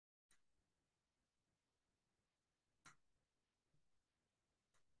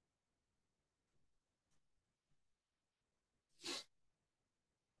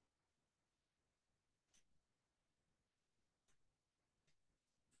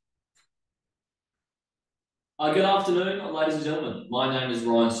Good afternoon, ladies and gentlemen. My name is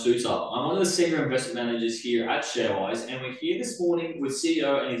Ryan Suter. I'm one of the senior investment managers here at Sharewise, and we're here this morning with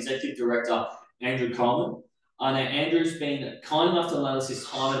CEO and Executive Director Andrew Coleman. Now, Andrew's been kind enough to lend us his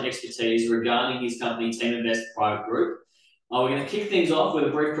time and expertise regarding his company, Teaminvest Private Group. We're going to kick things off with a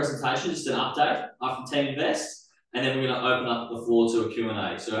brief presentation, just an update from Teaminvest, and then we're going to open up the floor to a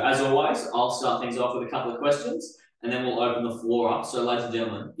Q&A. So, as always, I'll start things off with a couple of questions, and then we'll open the floor up. So, ladies and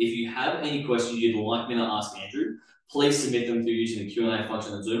gentlemen, if you have any questions you'd like me to ask Andrew, please submit them through using the Q&A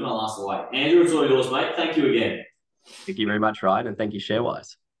function on Zoom, and I'll ask away. Andrew, it's all yours, mate. Thank you again. Thank you very much, Ryan, and thank you,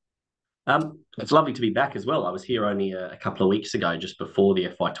 Sharewise. It's lovely to be back as well. I was here only a couple of weeks ago, just before the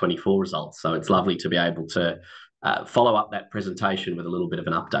FY24 results, so it's lovely to be able to follow up that presentation with a little bit of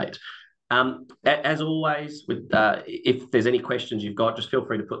an update. As always, if there's any questions you've got, just feel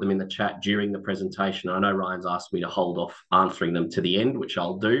free to put them in the chat during the presentation. I know Ryan's asked me to hold off answering them to the end, which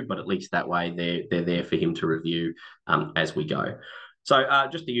I'll do, but at least that way they're there for him to review as we go. So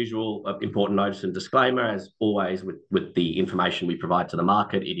just the usual important notice and disclaimer, as always, with the information we provide to the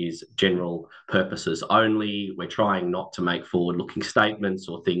market, it is general purposes only. We're trying not to make forward-looking statements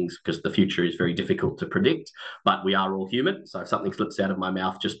or things because the future is very difficult to predict, but we are all human. So if something slips out of my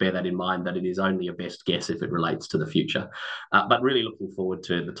mouth, just bear that in mind, that it is only a best guess if it relates to the future. But really looking forward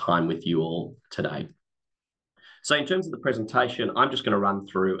to the time with you all today. So in terms of the presentation, I'm just going to run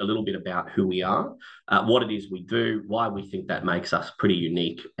through a little bit about who we are, what it is we do, why we think that makes us pretty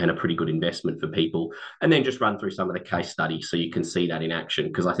unique and a pretty good investment for people, and then just run through some of the case studies so you can see that in action,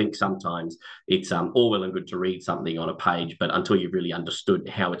 because I think sometimes it's all well and good to read something on a page, but until you've really understood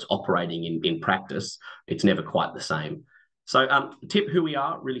how it's operating in practice, it's never quite the same. So tip who we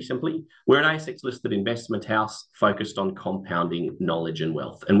are, really simply. We're an ASX-listed investment house focused on compounding knowledge and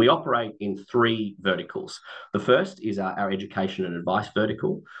wealth. And we operate in three verticals. The first is our education and advice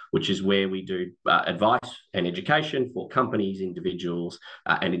vertical, which is where we do advice and education for companies, individuals,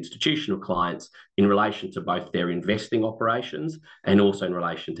 and institutional clients in relation to both their investing operations and also in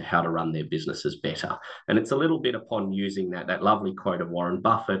relation to how to run their businesses better. And it's a little bit upon using that lovely quote of Warren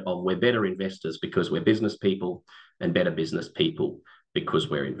Buffett of we're better investors because we're business people, and better business people because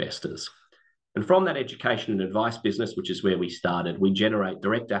we're investors. And from that education and advice business, which is where we started, we generate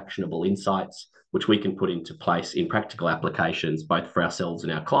direct actionable insights, which we can put into place in practical applications, both for ourselves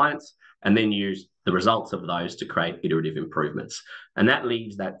and our clients, and then use the results of those to create iterative improvements. And that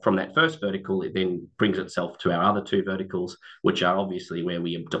leaves that from that first vertical, it then brings itself to our other two verticals, which are obviously where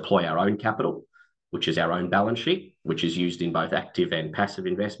we deploy our own capital, which is our own balance sheet, which is used in both active and passive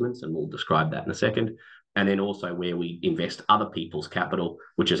investments, and we'll describe that in a second. And then also where we invest other people's capital,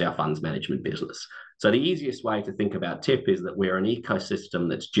 which is our funds management business. So the easiest way to think about TIP is that we're an ecosystem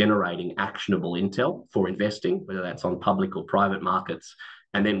that's generating actionable intel for investing, whether that's on public or private markets.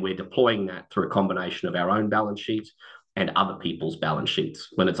 And then we're deploying that through a combination of our own balance sheet and other people's balance sheets.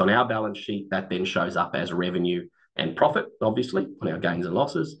 When it's on our balance sheet, that then shows up as revenue and profit, obviously, on our gains and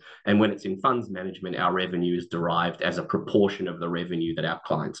losses. And when it's in funds management, our revenue is derived as a proportion of the revenue that our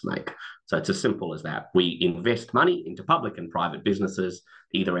clients make. So it's as simple as that. We invest money into public and private businesses,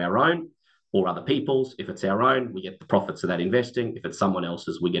 either our own or other people's. If it's our own, we get the profits of that investing. If it's someone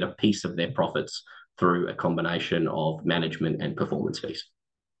else's, we get a piece of their profits through a combination of management and performance fees.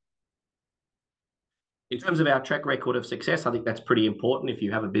 In terms of our track record of success, I think that's pretty important. If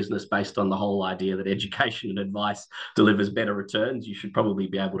you have a business based on the whole idea that education and advice delivers better returns, you should probably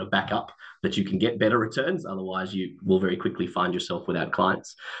be able to back up that you can get better returns. Otherwise, you will very quickly find yourself without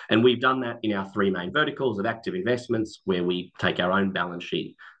clients. And we've done that in our three main verticals of active investments, where we take our own balance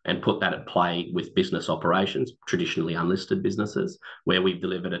sheet and put that at play with business operations, traditionally unlisted businesses, where we've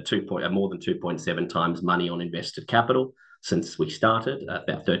delivered more than 2.7 times money on invested capital since we started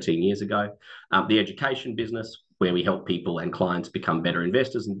about 13 years ago. The education business, where we help people and clients become better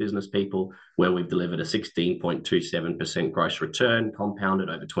investors and business people, where we've delivered a 16.27% gross return compounded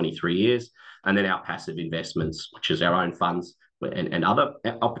over 23 years. And then our passive investments, which is our own funds and other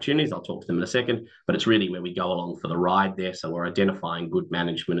opportunities. I'll talk to them in a second, but it's really where we go along for the ride there. So we're identifying good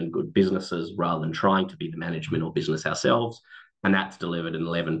management and good businesses rather than trying to be the management or business ourselves. And that's delivered an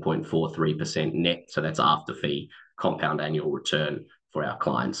 11.43% net. So that's after fee compound annual return for our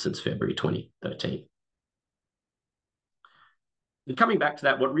clients since February 2013. And coming back to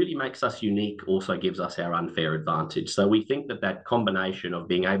that, what really makes us unique also gives us our unfair advantage. So we think that combination of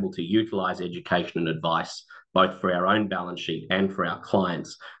being able to utilize education and advice, both for our own balance sheet and for our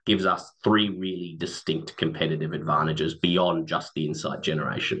clients, gives us three really distinct competitive advantages beyond just the insight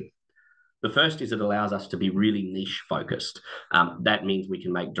generation. The first is it allows us to be really niche focused. That means we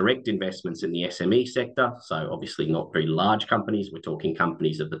can make direct investments in the SME sector. So obviously not very large companies. We're talking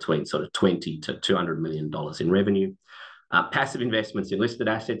companies of between sort of $20 to $200 million in revenue. Passive investments in listed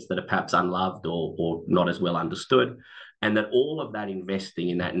assets that are perhaps unloved or not as well understood, and that all of that investing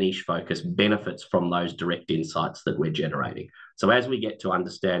in that niche focus benefits from those direct insights that we're generating. So as we get to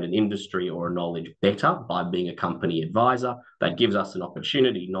understand an industry or a knowledge better by being a company advisor, that gives us an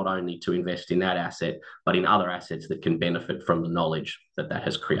opportunity not only to invest in that asset, but in other assets that can benefit from the knowledge that that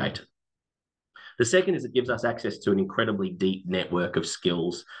has created. The second is it gives us access to an incredibly deep network of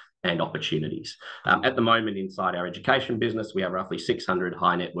skills and opportunities. At the moment, inside our education business, we have roughly 600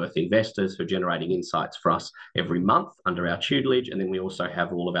 high net worth investors who are generating insights for us every month under our tutelage. And then we also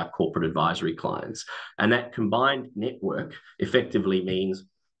have all of our corporate advisory clients. And that combined network effectively means,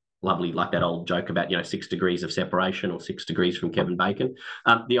 lovely, like that old joke about, 6 degrees of separation or 6 degrees from Kevin Bacon.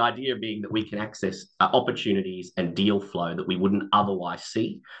 The idea being that we can access opportunities and deal flow that we wouldn't otherwise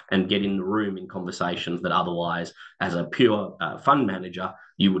see and get in the room in conversations that otherwise, as a pure fund manager,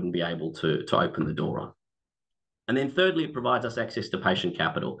 you wouldn't be able to open the door on. And then thirdly, it provides us access to patient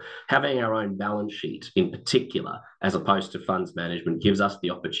capital. Having our own balance sheet in particular, as opposed to funds management, gives us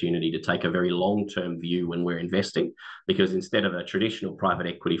the opportunity to take a very long-term view when we're investing, because instead of a traditional private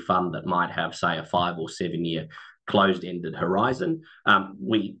equity fund that might have, say, a 5 or 7 year closed-ended horizon,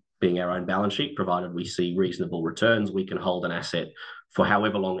 we, being our own balance sheet, provided we see reasonable returns, we can hold an asset for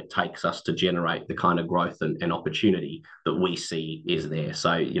however long it takes us to generate the kind of growth and opportunity that we see is there.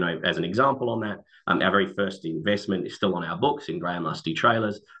 So, as an example on that, our very first investment is still on our books in Graham Lusty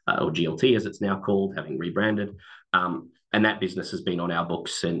Trailers, or GLT as it's now called, having rebranded. And that business has been on our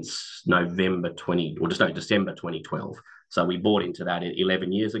books since December 2012. So we bought into that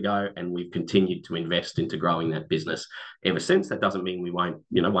 11 years ago, and we've continued to invest into growing that business ever since. That doesn't mean we won't,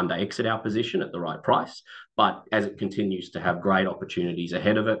 one day exit our position at the right price, but as it continues to have great opportunities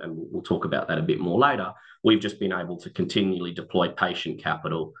ahead of it, and we'll talk about that a bit more later, we've just been able to continually deploy patient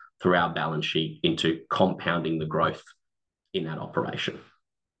capital through our balance sheet into compounding the growth in that operation.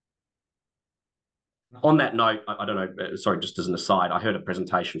 On that note, I don't know, sorry, just as an aside, I heard a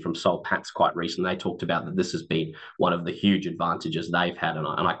presentation from Soul Patts quite recently. They talked about that this has been one of the huge advantages they've had, and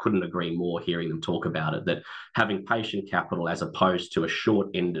I couldn't agree more hearing them talk about it, that having patient capital as opposed to a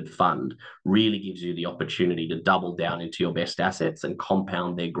short-ended fund really gives you the opportunity to double down into your best assets and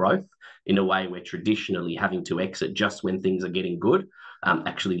compound their growth in a way where traditionally having to exit just when things are getting good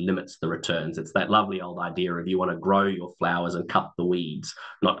actually limits the returns. It's that lovely old idea of you want to grow your flowers and cut the weeds,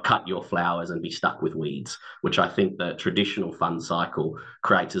 not cut your flowers and be stuck with weeds, which I think the traditional fund cycle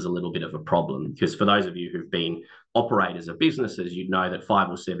creates as a little bit of a problem. Because for those of you who've been operators of businesses, you'd know that 5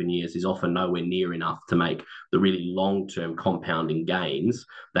 or 7 years is often nowhere near enough to make the really long-term compounding gains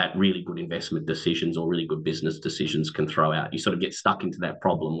that really good investment decisions or really good business decisions can throw out. You sort of get stuck into that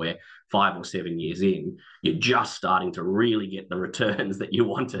problem where 5 or 7 years in, you're just starting to really get the returns that you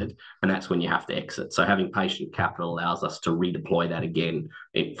wanted, and that's when you have to exit. So having patient capital allows us to redeploy that again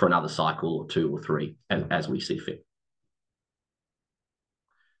for another cycle or 2 or 3 as we see fit.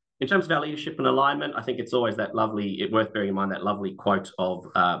 In terms of our leadership and alignment, I think it's always worth bearing in mind that lovely quote of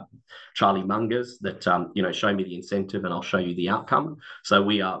Charlie Munger's that, show me the incentive and I'll show you the outcome. So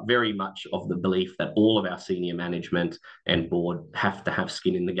we are very much of the belief that all of our senior management and board have to have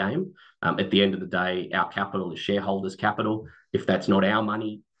skin in the game. At the end of the day, our capital is shareholders' capital. If that's not our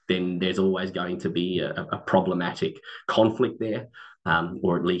money, then there's always going to be a problematic conflict there.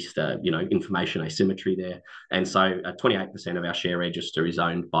 Or at least, information asymmetry there. And so 28% of our share register is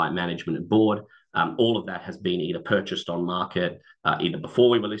owned by management and board. All of that has been either purchased on market, either before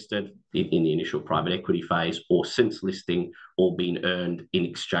we were listed in the initial private equity phase, or since listing, or been earned in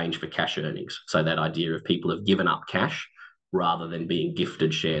exchange for cash earnings. So that idea of people have given up cash rather than being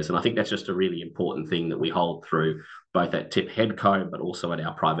gifted shares. And I think that's just a really important thing that we hold through both at Tip Headco, but also at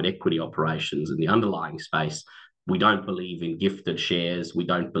our private equity operations in the underlying space. We don't believe in gifted shares. We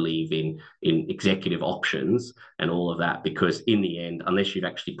don't believe in executive options and all of that, because in the end, unless you've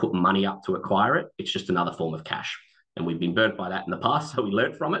actually put money up to acquire it, it's just another form of cash. And we've been burnt by that in the past, so we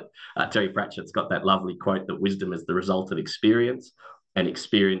learned from it. Terry Pratchett's got that lovely quote that wisdom is the result of experience, and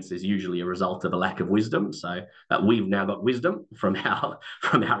experience is usually a result of a lack of wisdom. So we've now got wisdom from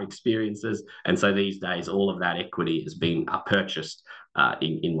our experiences. And so these days, all of that equity has been purchased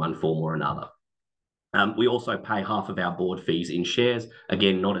in one form or another. We also pay half of our board fees in shares,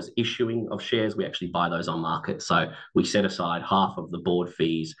 again, not as issuing of shares. We actually buy those on market. So we set aside half of the board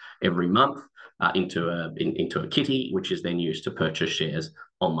fees every month into a kitty, which is then used to purchase shares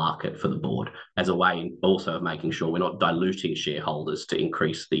on market for the board, as a way also of making sure we're not diluting shareholders to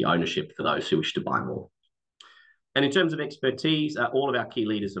increase the ownership for those who wish to buy more. And in terms of expertise, all of our key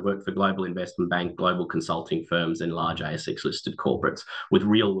leaders have worked for global investment bank, global consulting firms, and large ASX listed corporates with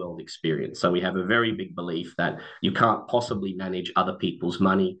real world experience. So we have a very big belief that you can't possibly manage other people's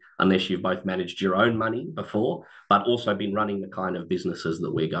money unless you've both managed your own money before, but also been running the kind of businesses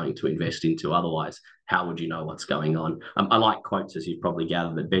that we're going to invest into. Otherwise, how would you know what's going on? I like quotes, as you've probably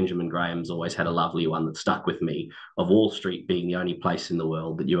gathered, that Benjamin Graham's always had a lovely one that stuck with me, of Wall Street being the only place in the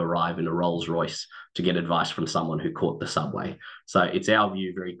world that you arrive in a Rolls Royce to get advice from someone who caught the subway. So it's our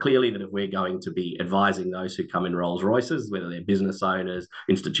view very clearly that if we're going to be advising those who come in Rolls Royces, whether they're business owners,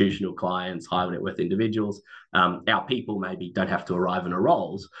 institutional clients, high net worth individuals, our people maybe don't have to arrive in a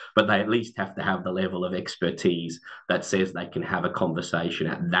Rolls, but they at least have to have the level of expertise that says they can have a conversation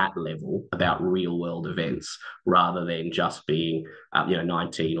at that level about real world events rather than just being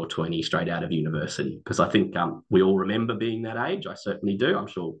 19 or 20 straight out of university. Because I think we all remember being that age. I certainly do. I'm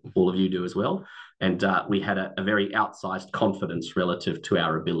sure all of you do as well. And we had a very outsized confidence relative to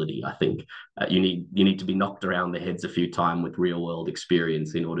our ability. I think you need to be knocked around the heads a few times with real world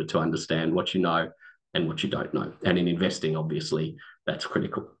experience in order to understand what you know and what you don't know. And in investing, obviously, that's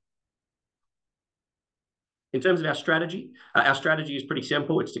critical. In terms of our strategy is pretty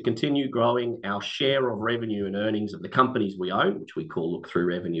simple. It's to continue growing our share of revenue and earnings of the companies we own, which we call look-through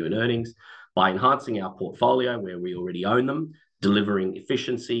revenue and earnings, by enhancing our portfolio where we already own them, delivering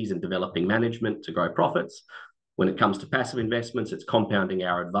efficiencies and developing management to grow profits. When it comes to passive investments, it's compounding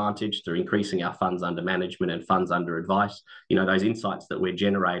our advantage through increasing our funds under management and funds under advice. Those insights that we're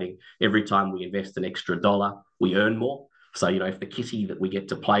generating, every time we invest an extra dollar, we earn more. So, if the kitty that we get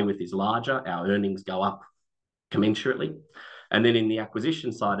to play with is larger, our earnings go up commensurately. And then in the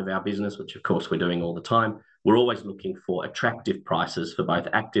acquisition side of our business, which of course we're doing all the time, we're always looking for attractive prices for both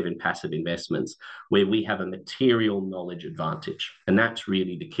active and passive investments where we have a material knowledge advantage. And that's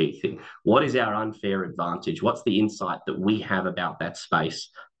really the key thing. What is our unfair advantage? What's the insight that we have about that space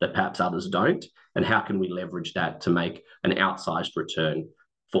that perhaps others don't? And how can we leverage that to make an outsized return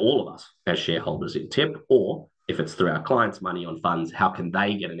for all of us as shareholders in TIP? Or if it's through our clients' money on funds, how can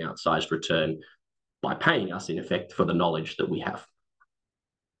they get an outsized return by paying us, in effect, for the knowledge that we have?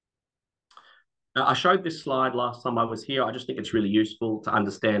 Now, I showed this slide last time I was here. I just think it's really useful to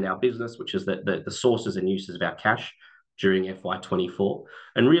understand our business, which is the sources and uses of our cash during FY24.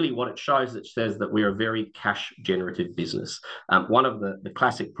 And really what it shows, it says that we're a very cash generative business. One of the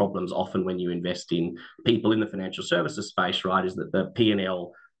classic problems often when you invest in people in the financial services space, right, is that the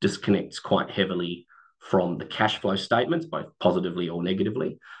P&L disconnects quite heavily from the cash flow statements, both positively or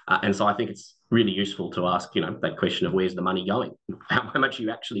negatively. And so I think it's really useful to ask, that question of where's the money going? How much are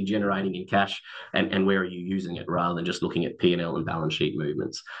you actually generating in cash and where are you using it, rather than just looking at P&L and balance sheet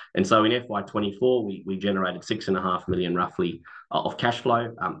movements. And so in FY24, we generated 6.5 million roughly of cash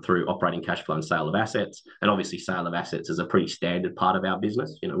flow through operating cash flow and sale of assets. And obviously sale of assets is a pretty standard part of our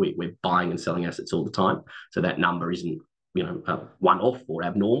business. We're buying and selling assets all the time. So that number isn't, one-off or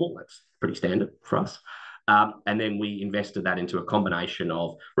abnormal. That's pretty standard for us. And then we invested that into a combination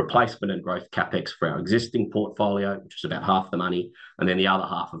of replacement and growth capex for our existing portfolio, which is about half the money, and then the other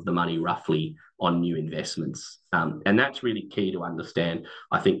half of the money roughly on new investments. And that's really key to understand,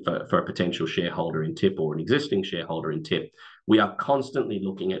 I think, for a potential shareholder in TIP or an existing shareholder in TIP. We are constantly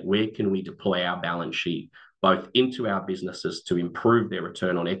looking at where can we deploy our balance sheet, both into our businesses to improve their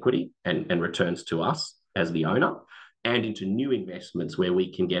return on equity and returns to us as the owner, and into new investments where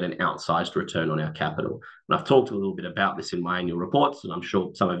we can get an outsized return on our capital. And I've talked a little bit about this in my annual reports, and I'm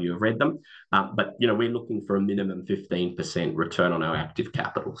sure some of you have read them. But we're looking for a minimum 15% return on our active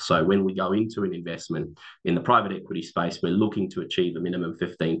capital. So when we go into an investment in the private equity space, we're looking to achieve a minimum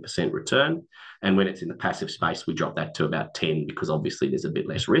 15% return. And when it's in the passive space, we drop that to about 10 because obviously there's a bit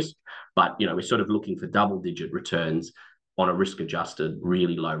less risk. But we're sort of looking for double-digit returns on a risk-adjusted,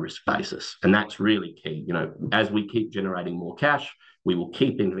 really low-risk basis. And that's really key. As we keep generating more cash, we will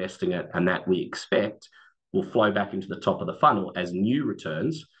keep investing it, and that we expect will flow back into the top of the funnel as new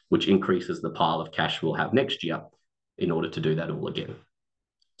returns, which increases the pile of cash we'll have next year in order to do that all again.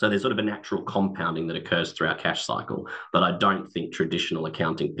 So there's sort of a natural compounding that occurs through our cash cycle that I don't think traditional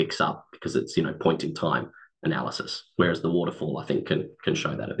accounting picks up because it's, point-in-time analysis, whereas the waterfall, I think, can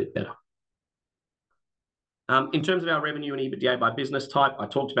show that a bit better. In terms of our revenue and EBITDA by business type, I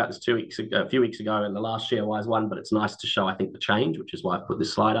talked about this a few weeks ago in the last ShareWise one, but it's nice to show, I think, the change, which is why I've put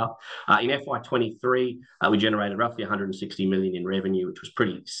this slide up. In FY23, we generated roughly 160 million in revenue, which was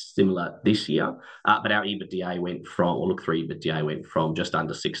pretty similar this year. But our EBITDA went from, or look-through EBITDA went from just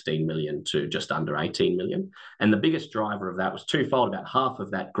under 16 million to just under 18 million. And the biggest driver of that was twofold. About half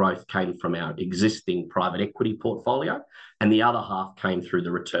of that growth came from our existing private equity portfolio, and the other half came through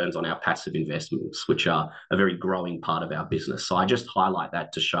the returns on our passive investments, which are a very growing part of our business. So I just highlight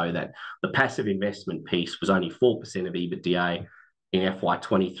that to show that the passive investment piece was only 4% of EBITDA in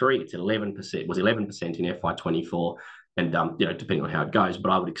FY23. It's 11%. It was 11% in FY24, and depending on how it goes,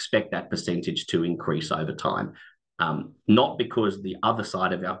 but I would expect that percentage to increase over time. Not because the other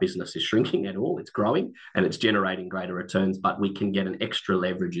side of our business is shrinking at all, it's growing and it's generating greater returns, but we can get an extra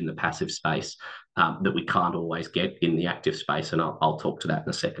leverage in the passive space that we can't always get in the active space, and I'll talk to that in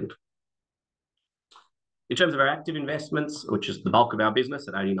a second. In terms of our active investments, which is the bulk of our business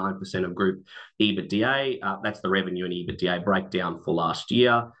at 89% of group EBITDA, that's the revenue and EBITDA breakdown for last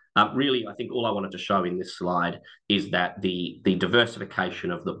year. Really, I think all I wanted to show in this slide is that the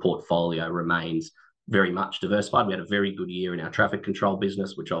diversification of the portfolio remains very much diversified. We had a very good year in our traffic control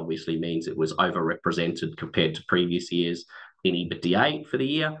business, which obviously means it was overrepresented compared to previous years in EBITDA for the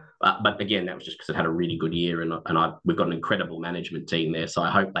year. But again, that was just because it had a really good year, and we've got an incredible management team there. So I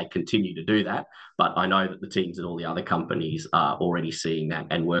hope they continue to do that. But I know that the teams at all the other companies are already seeing that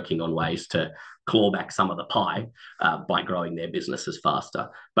and working on ways to claw back some of the pie by growing their businesses faster.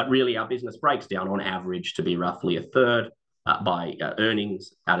 But really, our business breaks down on average to be roughly a third by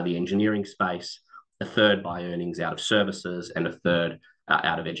earnings out of the engineering space, a third by earnings out of services, and a third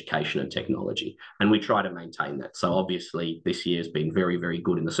out of education and technology. And we try to maintain that. So obviously, this year has been very, very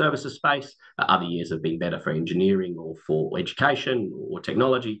good in the services space. Other years have been better for engineering or for education or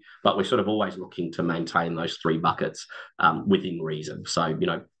technology, but we're sort of always looking to maintain those three buckets within reason. So,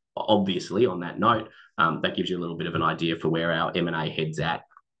 obviously on that note, that gives you a little bit of an idea for where our M&A head's at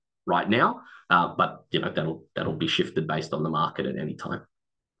right now. But, that'll be shifted based on the market at any time.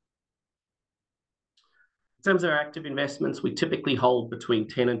 In terms of our active investments, we typically hold between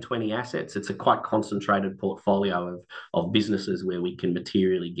 10 and 20 assets. It's a quite concentrated portfolio of businesses where we can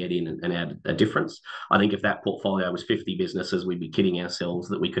materially get in and add a difference. I think if that portfolio was 50 businesses, we'd be kidding ourselves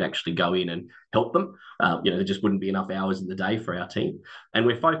that we could actually go in and help them. There just wouldn't be enough hours in the day for our team. And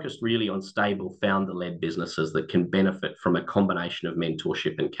we're focused really on stable founder-led businesses that can benefit from a combination of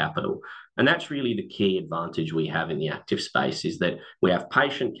mentorship and capital. And that's really the key advantage we have in the active space, is that we have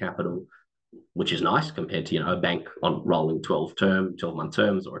patient capital, which is nice compared to a bank on rolling 12-month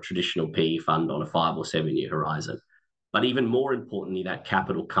terms, or a traditional PE fund on a 5 or 7 year horizon. But even more importantly, that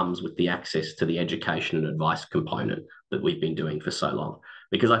capital comes with the access to the education and advice component that we've been doing for so long.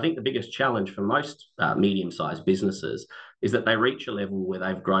 Because I think the biggest challenge for most medium-sized businesses is that they reach a level where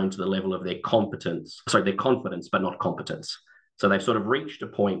they've grown to the level of their confidence, but not competence. So they've sort of reached a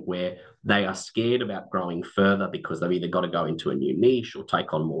point where they are scared about growing further because they've either got to go into a new niche or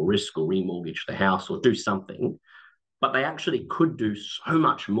take on more risk or remortgage the house or do something. But they actually could do so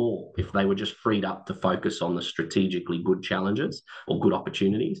much more if they were just freed up to focus on the strategically good challenges or good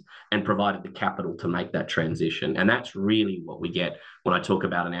opportunities and provided the capital to make that transition. And that's really what we get when I talk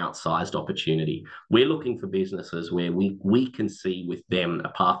about an outsized opportunity. We're looking for businesses where we can see with them a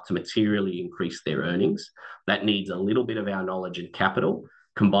path to materially increase their earnings. That needs a little bit of our knowledge and capital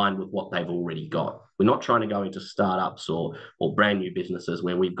combined with what they've already got. We're not trying to go into startups or brand new businesses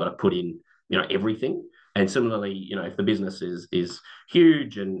where we've got to put in everything. And similarly, if the business is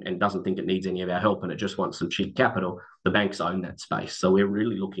huge and doesn't think it needs any of our help and it just wants some cheap capital, the banks own that space. So we're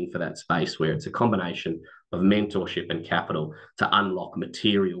really looking for that space where it's a combination of mentorship and capital to unlock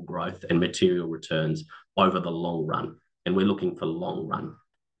material growth and material returns over the long run. And we're looking for long run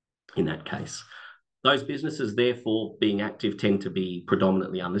in that case. Those businesses, therefore, being active, tend to be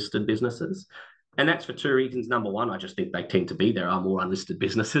predominantly unlisted businesses. And that's for two reasons. Number one, I just think they tend to be. There are more unlisted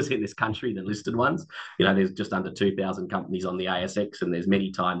businesses in this country than listed ones. There's just under 2,000 companies on the ASX, and there's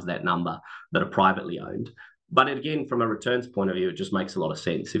many times that number that are privately owned. But again, from a returns point of view, it just makes a lot of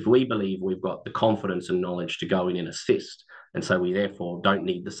sense. If we believe we've got the confidence and knowledge to go in and assist, and so we therefore don't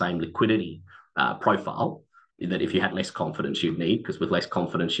need the same liquidity profile that if you had less confidence you'd need, because with less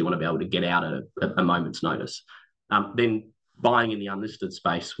confidence you want to be able to get out at a moment's notice, then buying in the unlisted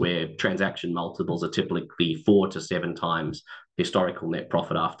space where transaction multiples are typically 4 to 7 times historical net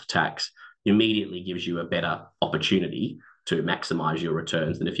profit after tax immediately gives you a better opportunity to maximize your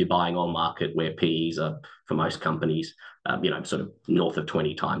returns than if you're buying on market where PEs are, for most companies, sort of north of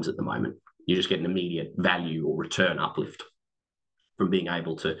 20 times at the moment. You just get an immediate value or return uplift from being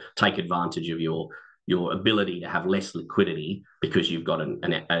able to take advantage of your your ability to have less liquidity because you've got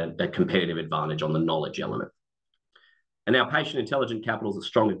a competitive advantage on the knowledge element. And our patient intelligent capital is a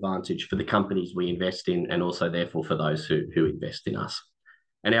strong advantage for the companies we invest in, and also therefore for those who invest in us.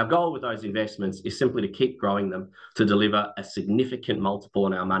 And our goal with those investments is simply to keep growing them to deliver a significant multiple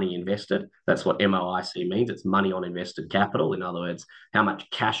on our money invested. That's what MOIC means. It's money on invested capital. In other words, how much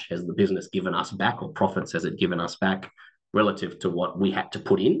cash has the business given us back, or profits has it given us back relative to what we had to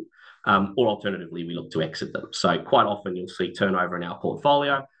put in, or alternatively, we look to exit them. So quite often you'll see turnover in our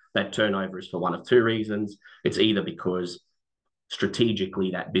portfolio. That turnover is for one of two reasons. It's either because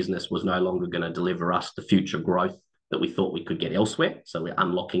strategically that business was no longer going to deliver us the future growth that we thought we could get elsewhere, so we're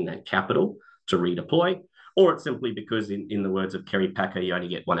unlocking that capital to redeploy, or it's simply because, in the words of Kerry Packer, you only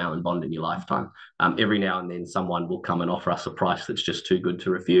get one Allen bond in your lifetime. Every now and then someone will come and offer us a price that's just too good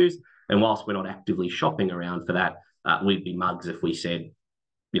to refuse, and whilst we're not actively shopping around for that, we'd be mugs if we said,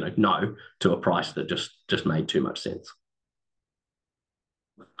 no to a price that just made too much sense.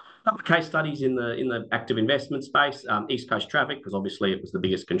 A couple of case studies in the active investment space. East Coast Traffic, because obviously it was the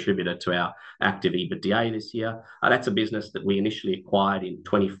biggest contributor to our active EBITDA this year. That's a business that we initially acquired in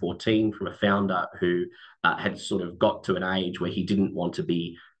 2014 from a founder who had sort of got to an age where he didn't want to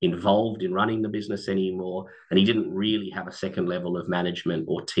be involved in running the business anymore, and he didn't really have a second level of management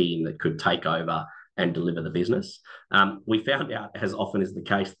or team that could take over and deliver the business. We found out, as often is the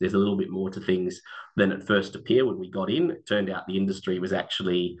case, there's a little bit more to things than at first appear when we got in. It turned out the industry was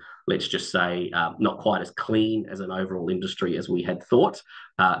actually, let's just say, not quite as clean as an overall industry as we had thought.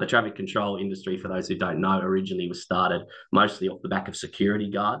 The traffic control industry, for those who don't know, originally was started mostly off the back of security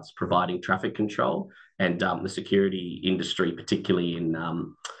guards providing traffic control. And the security industry, particularly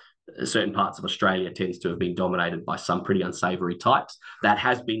in certain parts of Australia, tends to have been dominated by some pretty unsavoury types. That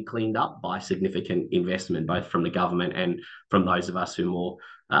has been cleaned up by significant investment, both from the government and from those of us who are more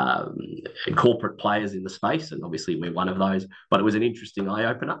corporate players in the space, and obviously we're one of those. But it was an interesting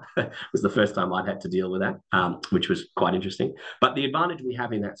eye-opener. It was the first time I'd had to deal with that, which was quite interesting. But the advantage we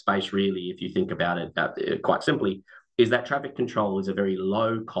have in that space, really, if you think about it quite simply, is that traffic control is a very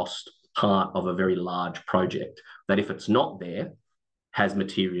low-cost part of a very large project, that if it's not there, has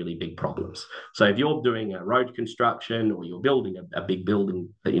materially big problems. So if you're doing a road construction, or you're building a big building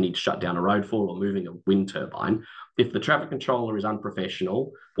that you need to shut down a road for, or moving a wind turbine, if the traffic controller is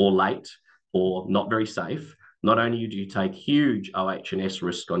unprofessional or late or not very safe, not only do you take huge OH&S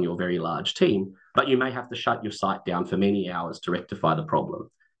risk on your very large team, but you may have to shut your site down for many hours to rectify the problem.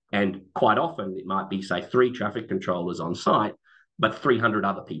 And quite often it might be, say, 3 traffic controllers on site, but 300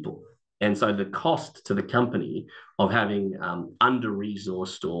 other people. And so the cost to the company of having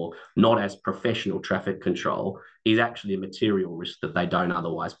under-resourced or not as professional traffic control is actually a material risk that they don't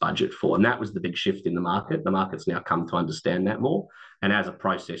otherwise budget for. And that was the big shift in the market. The market's now come to understand that more. And as a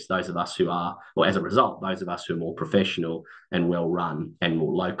process, those of us who are, or as a result, those of us who are more professional and well-run and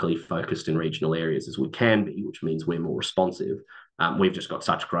more locally focused in regional areas as we can be, which means we're more responsive, we've just got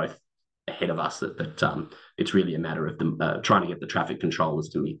such growth ahead of us that it's really a matter of them trying to get the traffic controllers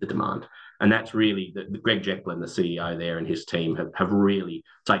to meet the demand. And that's really the Greg Jecklin, the CEO there, and his team have really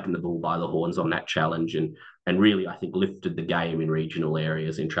taken the bull by the horns on that challenge, and really, I think, lifted the game in regional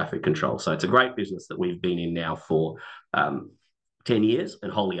areas in traffic control. So it's a great business that we've been in now for 10 years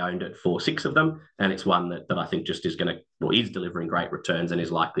and wholly owned it for 6 of them. And it's one that I think just is delivering great returns and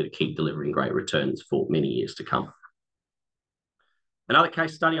is likely to keep delivering great returns for many years to come. Another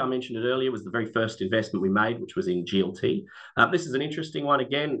case study, I mentioned it earlier, was the very first investment we made, which was in GLT. This is an interesting one.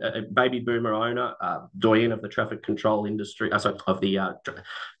 Again, a baby boomer owner, doyen of the traffic control industry, of the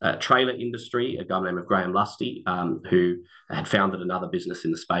trailer industry, a guy named Graham Lusty, who had founded another business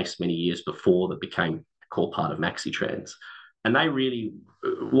in the space many years before that became a core part of MaxiTrans. And they really,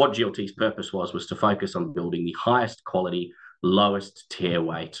 what GLT's purpose was to focus on building the highest quality, lowest tier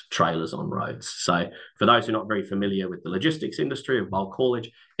weight trailers on roads. So for those who are not very familiar with the logistics industry of bulk haulage,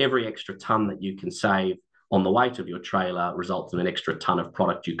 every extra ton that you can save on the weight of your trailer results in an extra ton of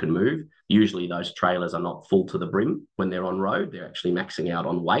product you can move. Usually those trailers are not full to the brim when they're on road. They're actually maxing out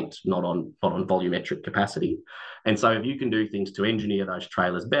on weight, not on volumetric capacity. And so if you can do things to engineer those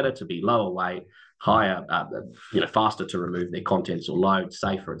trailers better, to be lower weight, higher, faster to remove their contents or load,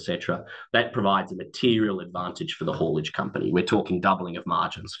 safer, etc., that provides a material advantage for the haulage company. We're talking doubling of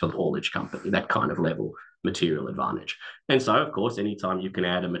margins for the haulage company, that kind of level material advantage. And so, of course, anytime you can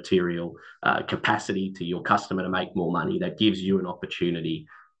add a material capacity to your customer to make more money, that gives you an opportunity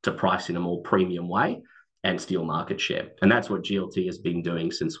to price in a more premium way and steal market share. And that's what GLT has been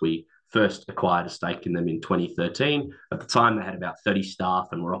doing since we first acquired a stake in them in 2013. At the time, they had about 30 staff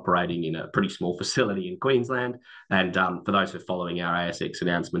and were operating in a pretty small facility in Queensland. And for those who are following our ASX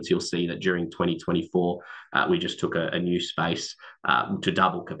announcements, you'll see that during 2024, we just took a new space to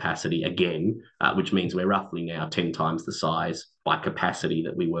double capacity again, which means we're roughly now 10 times the size by capacity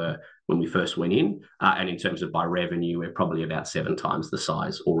that we were when we first went in. And in terms of by revenue, we're probably about 7 times the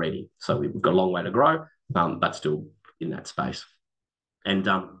size already. So we've got a long way to grow, but still in that space. And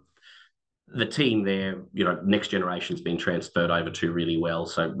the team there, next generation's been transferred over to really well.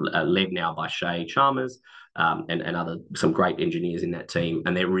 So led now by Shay Chalmers and some great engineers in that team.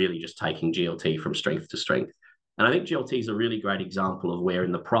 And they're really just taking GLT from strength to strength. And I think GLT is a really great example of where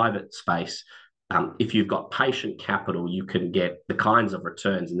in the private space, if you've got patient capital, you can get the kinds of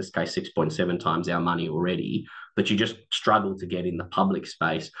returns, in this case, 6.7 times our money already, that you just struggle to get in the public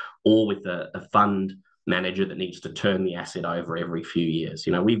space or with a fund manager that needs to turn the asset over every few years.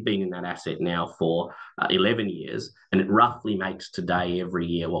 We've been in that asset now for 11 years, and it roughly makes today every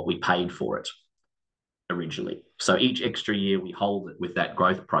year what we paid for it originally. So each extra year we hold it with that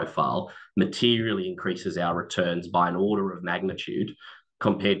growth profile materially increases our returns by an order of magnitude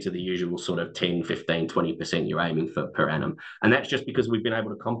compared to the usual sort of 10, 15, 20% you're aiming for per annum. And that's just because we've been able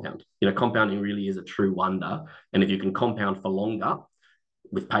to compound. Compounding really is a true wonder. And if you can compound for longer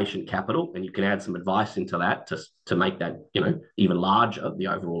with patient capital, and you can add some advice into that to make that, even larger, the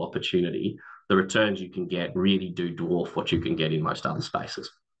overall opportunity, the returns you can get really do dwarf what you can get in most other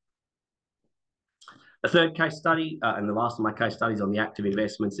spaces. A third case study, and the last of my case studies on the active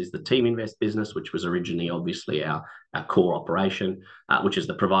investments, is the Teaminvest business, which was originally obviously our core operation, which is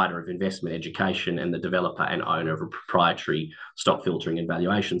the provider of investment education and the developer and owner of a proprietary stock filtering and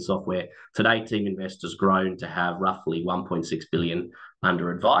valuation software. Today, Teaminvest has grown to have roughly 1.6 billion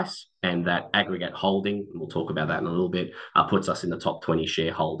under advice, and that aggregate holding, and we'll talk about that in a little bit, puts us in the top 20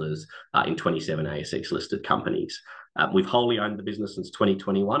 shareholders in 27 ASX listed companies. We've wholly owned the business since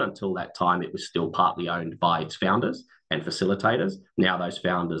 2021. Until that time, it was still partly owned by its founders and facilitators. Now those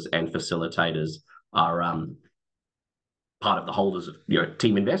founders and facilitators are part of the holders of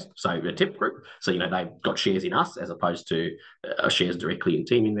Teaminvest, so a TIP group. So they've got shares in us as opposed to shares directly in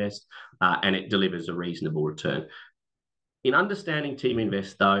Teaminvest, and it delivers a reasonable return. In understanding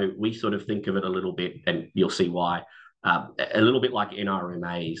Teaminvest, though, we sort of think of it a little bit, and you'll see why, a little bit like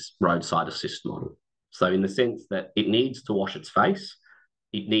NRMA's roadside assist model. So in the sense that it needs to wash its face,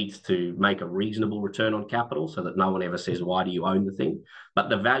 it needs to make a reasonable return on capital so that no one ever says, why do you own the thing? But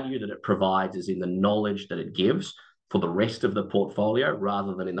the value that it provides is in the knowledge that it gives for the rest of the portfolio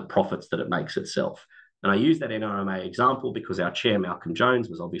rather than in the profits that it makes itself. And I use that NRMA example because our chair, Malcolm Jones,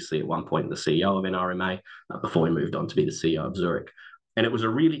 was obviously at one point the CEO of NRMA before he moved on to be the CEO of Zurich. And it was a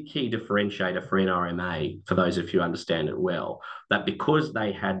really key differentiator for NRMA, for those of you who understand it well, that because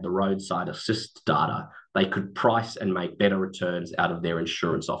they had the roadside assist data, they could price and make better returns out of their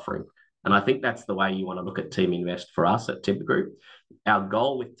insurance offering. And I think that's the way you want to look at Teaminvest for us at TIP Group. Our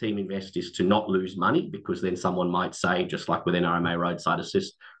goal with Teaminvest is to not lose money, because then someone might say, just like with NRMA roadside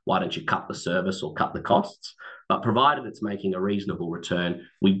assist, why don't you cut the service or cut the costs? But provided it's making a reasonable return,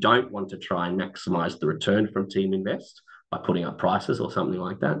 we don't want to try and maximize the return from Teaminvest by putting up prices or something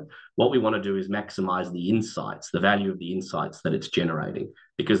like that. What we want to do is maximize the insights, the value of the insights that it's generating,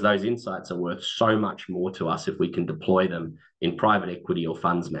 because those insights are worth so much more to us if we can deploy them in private equity or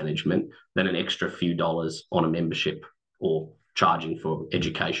funds management than an extra few dollars on a membership or charging for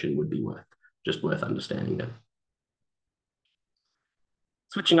education would be worth understanding that.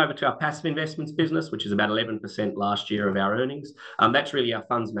 Switching over to our passive investments business, which is about 11% last year of our earnings. That's really our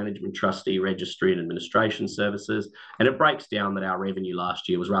funds management, trustee, registry and administration services. And it breaks down that our revenue last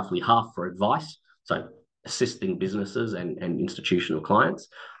year was roughly half for advice, so assisting businesses and institutional clients,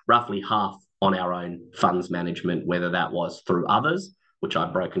 roughly half on our own funds management, whether that was through others, which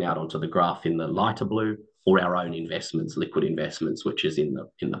I've broken out onto the graph in the lighter blue, or our own investments, liquid investments, which is in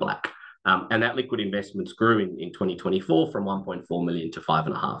the black. And that liquid investments grew in 2024 from 1.4 million to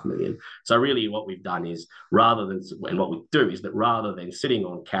 5.5 million. So really what we've done is, rather than sitting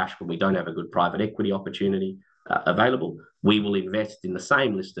on cash when we don't have a good private equity opportunity available, we will invest in the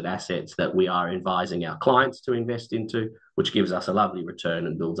same listed assets that we are advising our clients to invest into, which gives us a lovely return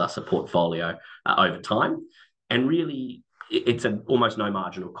and builds us a portfolio over time. And really, it's almost no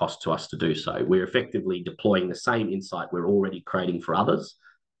marginal cost to us to do so. We're effectively deploying the same insight we're already creating for others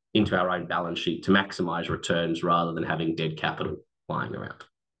into our own balance sheet to maximize returns rather than having dead capital lying around.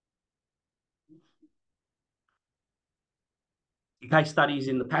 Case studies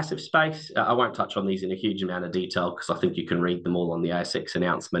in the passive space. I won't touch on these in a huge amount of detail because I think you can read them all on the ASX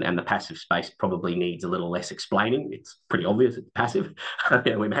announcement, and the passive space probably needs a little less explaining. It's pretty obvious it's passive.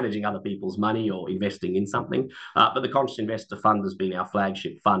 We're managing other people's money or investing in something. But the Conscious Investor Fund has been our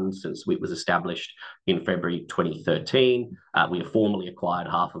flagship fund since it was established in February 2013. We have formally acquired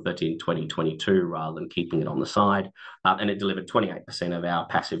half of it in 2022 rather than keeping it on the side. And it delivered 28% of our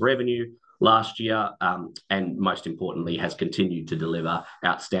passive revenue last year, and most importantly, has continued to deliver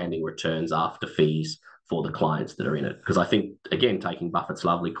outstanding returns after fees for the clients that are in it. Because I think, again, taking Buffett's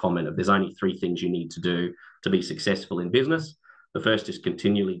lovely comment of there's only three things you need to do to be successful in business. The first is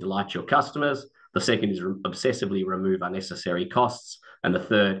continually delight your customers. The second is obsessively remove unnecessary costs. And the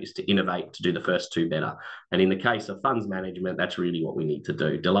third is to innovate to do the first two better. And in the case of funds management, that's really what we need to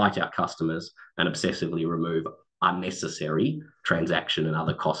do: delight our customers and obsessively remove unnecessary transaction and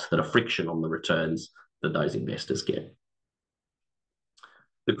other costs that are friction on the returns that those investors get.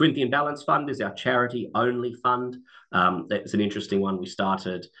 The Corinthian Balance Fund is our charity-only fund. That's an interesting one. We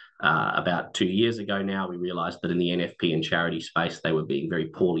started about 2 years ago now. We realised that in the NFP and charity space, they were being very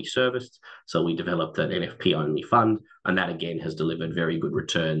poorly serviced. So we developed an NFP-only fund, and that, again, has delivered very good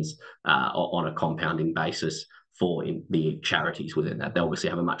returns on a compounding basis for the charities within that. They obviously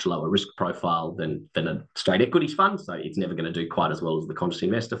have a much lower risk profile than a straight equities fund, so it's never going to do quite as well as the Conscious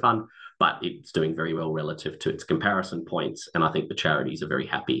Investor Fund, but it's doing very well relative to its comparison points, and I think the charities are very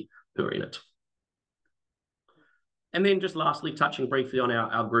happy who are in it. And then just lastly, touching briefly on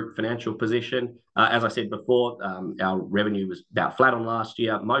our group financial position. As I said before, our revenue was about flat on last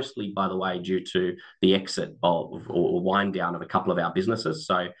year, mostly, by the way, due to the exit of or wind down of a couple of our businesses.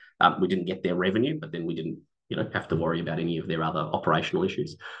 So we didn't get their revenue, but then we didn't have to worry about any of their other operational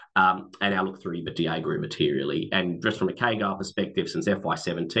issues. And our look-through EBITDA grew materially. And just from a CAGR perspective, since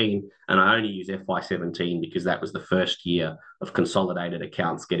FY17, and I only use FY17 because that was the first year of consolidated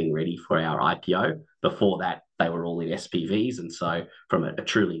accounts getting ready for our IPO. Before that, they were all in SPVs. And so from a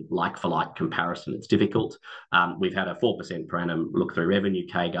truly like-for-like comparison, it's difficult. We've had a 4% per annum look-through revenue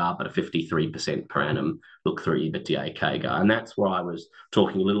CAGR, but a 53% per annum look-through EBITDA CAGR. And that's where I was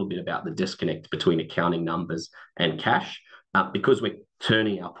talking a little bit about the disconnect between accounting numbers and cash. Because we're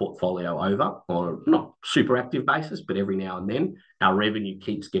turning our portfolio over on a not super active basis, but every now and then, our revenue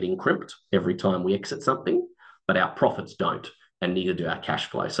keeps getting crimped every time we exit something, but our profits don't, and neither do our cash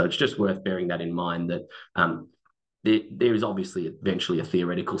flow. So it's just worth bearing that in mind that there is obviously eventually a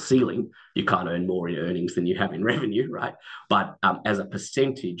theoretical ceiling. You can't earn more in earnings than you have in revenue, right? But as a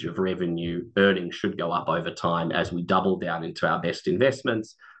percentage of revenue, earnings should go up over time as we double down into our best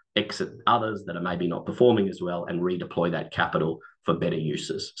investments, exit others that are maybe not performing as well, and redeploy that capital for better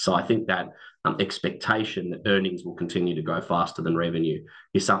uses. So I think that expectation that earnings will continue to grow faster than revenue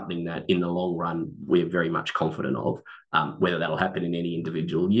is something that in the long run we're very much confident of. Whether that'll happen in any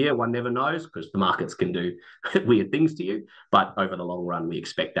individual year, one never knows, because the markets can do weird things to you. But over the long run, we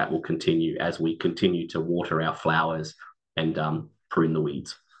expect that will continue as we continue to water our flowers and prune the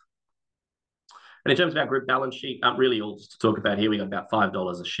weeds. And in terms of our group balance sheet, really all just to talk about here, we got about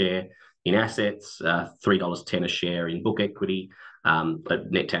 $5 a share in assets, $3.10 a share in book equity,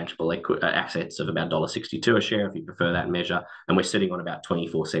 net tangible assets of about $1.62 a share, if you prefer that measure. And we're sitting on about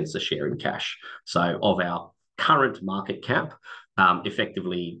 24 cents a share in cash. So of our current market cap,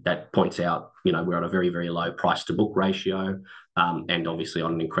 effectively that points out, we're on a very, very low price to book ratio, and obviously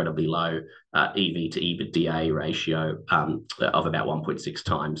on an incredibly low EV to EBITDA ratio of about 1.6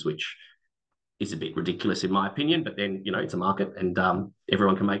 times, which is a bit ridiculous in my opinion, but then, it's a market and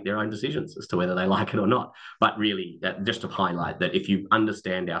everyone can make their own decisions as to whether they like it or not. But really, just to highlight that if you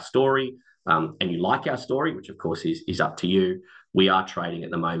understand our story and you like our story, which of course is up to you, we are trading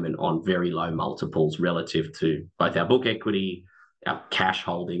at the moment on very low multiples relative to both our book equity, our cash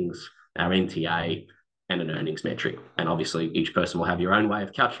holdings, our NTA, and an earnings metric. And obviously each person will have your own way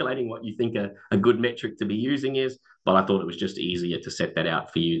of calculating what you think a good metric to be using is, but I thought it was just easier to set that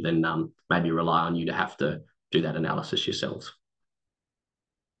out for you than maybe rely on you to have to do that analysis yourselves.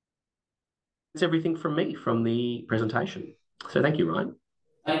 That's everything from me from the presentation. So thank you, Ryan.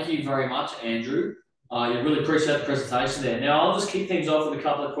 Thank you very much, Andrew. You really appreciate the presentation there. Now, I'll just kick things off with a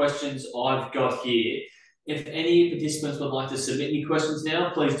couple of questions I've got here. If any participants would like to submit any questions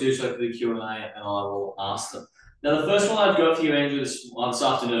now, please do so for the Q&A and I will ask them. Now, the first one I've got for you, Andrew, this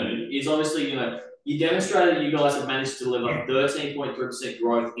afternoon is obviously, you demonstrated that you guys have managed to deliver 13.3%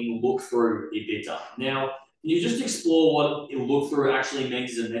 growth in look-through EBITDA. Now, can you just explore what look-through actually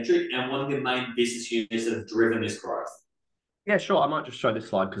means as a metric and what are the main business units that have driven this growth? Yeah, sure. I might just show this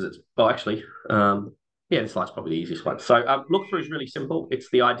slide because it's, this slide's probably the easiest one. So look-through is really simple. It's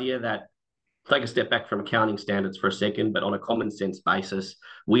the idea that take a step back from accounting standards for a second, but on a common sense basis,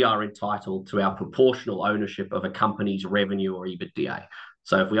 we are entitled to our proportional ownership of a company's revenue or EBITDA.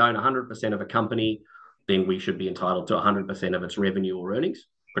 So if we own 100% of a company, then we should be entitled to 100% of its revenue or earnings.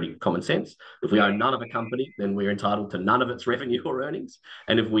 Pretty common sense. If we own none of a company, then we're entitled to none of its revenue or earnings.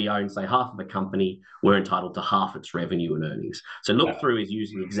 And if we own, say, half of a company, we're entitled to half its revenue and earnings. So look through is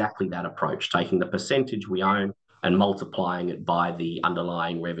using exactly that approach, taking the percentage we own and multiplying it by the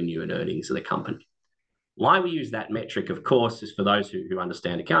underlying revenue and earnings of the company. Why we use that metric, of course, is for those who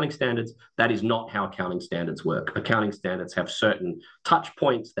understand accounting standards. That is not how accounting standards work. Accounting standards have certain touch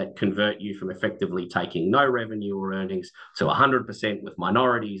points that convert you from effectively taking no revenue or earnings to 100% with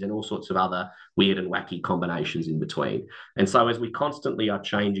minorities and all sorts of other weird and wacky combinations in between. And so as we constantly are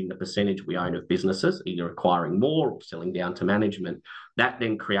changing the percentage we own of businesses, either acquiring more or selling down to management, that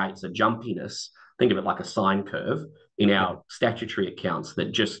then creates a jumpiness. Think of it like a sine curve in our statutory accounts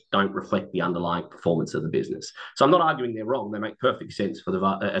that just don't reflect the underlying performance of the business. So I'm not arguing they're wrong. They make perfect sense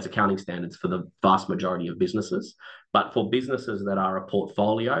as accounting standards for the vast majority of businesses. But for businesses that are a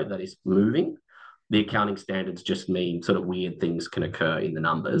portfolio that is moving, the accounting standards just mean sort of weird things can occur in the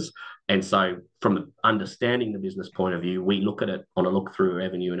numbers. And so from understanding the business point of view, we look at it on a look-through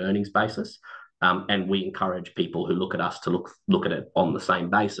revenue and earnings basis. And we encourage people who look at us to look at it on the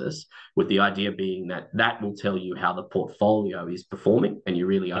same basis, with the idea being that will tell you how the portfolio is performing, and you're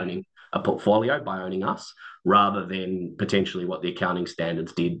really owning a portfolio by owning us, rather than potentially what the accounting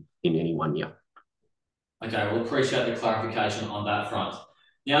standards did in any one year. Okay, well, appreciate the clarification on that front.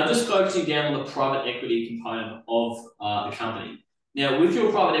 Now, just focusing down on the private equity component of the company. Now, with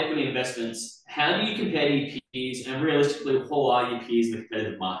your private equity investments, how do you compare to your peers, and realistically, who are your peers in the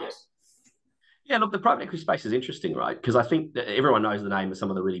competitive market? Yeah, look, the private equity space is interesting, right? Because I think that everyone knows the name of some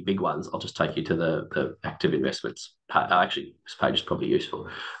of the really big ones. I'll just take you to the active investments. Actually, this page is probably useful.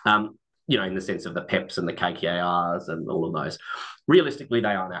 In the sense of the PEPs and the KKRs and all of those. Realistically, they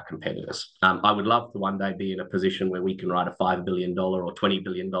aren't our competitors. I would love to one day be in a position where we can write a $5 billion or $20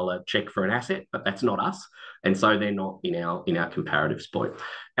 billion check for an asset, but that's not us. And so they're not in our comparative point.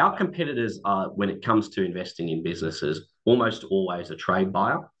 Our competitors are, when it comes to investing in businesses, almost always a trade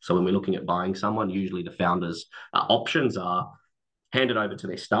buyer. So when we're looking at buying someone, usually the founders' options are hand it over to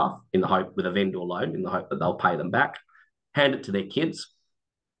their staff in the hope with a vendor loan in the hope that they'll pay them back, hand it to their kids,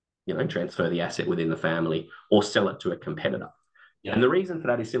 transfer the asset within the family, or sell it to a competitor. Yeah. And the reason for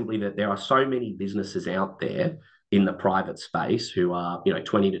that is simply that there are so many businesses out there in the private space who are,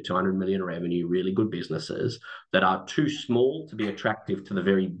 20 to 200 million revenue, really good businesses that are too small to be attractive to the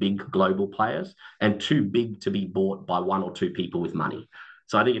very big global players and too big to be bought by one or two people with money.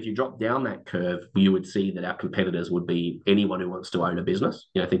 So I think if you drop down that curve, you would see that our competitors would be anyone who wants to own a business.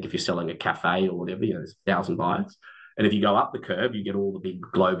 I think if you're selling a cafe or whatever, there's 1,000 buyers. And if you go up the curve, you get all the big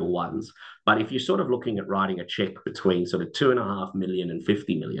global ones. But if you're sort of looking at writing a check between sort of 2.5 million and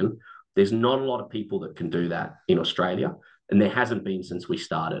 50 million, there's not a lot of people that can do that in Australia. And there hasn't been since we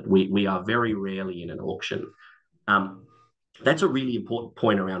started. We are very rarely in an auction. That's a really important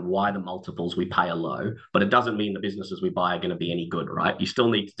point around why the multiples we pay are low, but it doesn't mean the businesses we buy are going to be any good, right? You still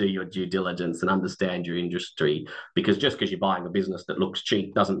need to do your due diligence and understand your industry, because just because you're buying a business that looks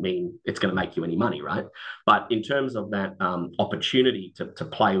cheap doesn't mean it's going to make you any money, right? But in terms of that opportunity to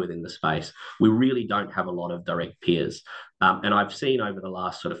play within the space, we really don't have a lot of direct peers. And I've seen over the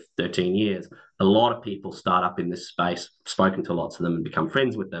last sort of 13 years, a lot of people start up in this space, spoken to lots of them and become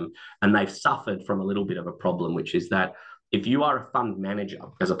friends with them, and they've suffered from a little bit of a problem, which is that if you are a fund manager,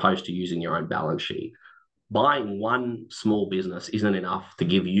 as opposed to using your own balance sheet, buying one small business isn't enough to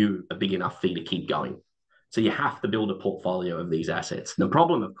give you a big enough fee to keep going. So you have to build a portfolio of these assets. And the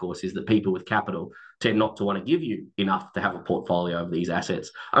problem, of course, is that people with capital tend not to want to give you enough to have a portfolio of these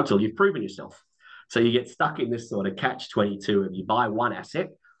assets until you've proven yourself. So you get stuck in this sort of catch-22 of you buy one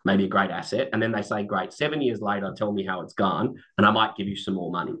asset, maybe a great asset, and then they say, great, 7 years later, tell me how it's gone, and I might give you some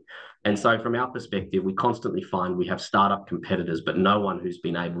more money. And so from our perspective, we constantly find we have startup competitors, but no one who's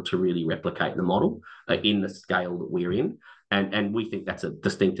been able to really replicate the model in the scale that we're in. And we think that's a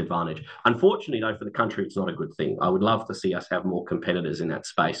distinct advantage. Unfortunately, though, for the country, it's not a good thing. I would love to see us have more competitors in that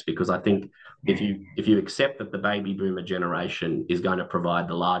space, because I think if you accept that the baby boomer generation is going to provide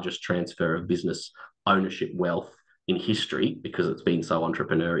the largest transfer of business ownership wealth in history, because it's been so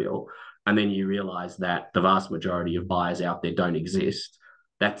entrepreneurial, and then you realize that the vast majority of buyers out there don't exist,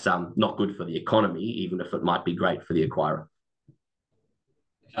 that's not good for the economy, even if it might be great for the acquirer.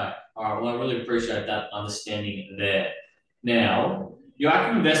 Okay. All right. Well, I really appreciate that understanding there. Now, your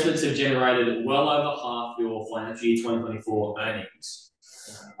active investments have generated well over half your financial year 2024 earnings.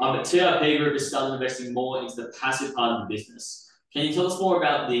 But TRP Group has started investing more into the passive part of the business. Can you tell us more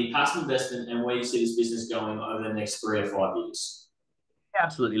about the passive investment and where you see this business going over the next 3 or 5 years?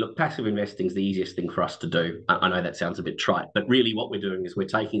 Absolutely. Look, passive investing is the easiest thing for us to do. I know that sounds a bit trite, but really what we're doing is we're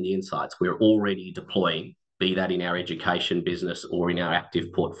taking the insights we're already deploying, be that in our education business or in our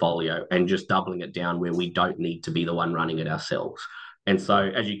active portfolio, and just doubling it down where we don't need to be the one running it ourselves. And so,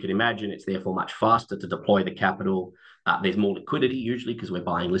 as you can imagine, it's therefore much faster to deploy the capital. There's more liquidity usually because we're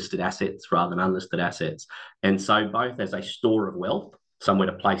buying listed assets rather than unlisted assets. And so, both as a store of wealth, somewhere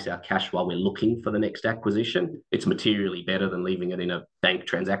to place our cash while we're looking for the next acquisition, it's materially better than leaving it in a bank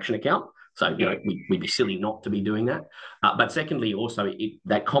transaction account. So, we'd be silly not to be doing that. But secondly, also,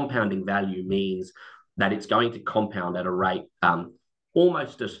 that compounding value means that it's going to compound at a rate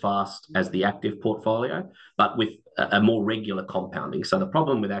almost as fast as the active portfolio, but with a more regular compounding. So the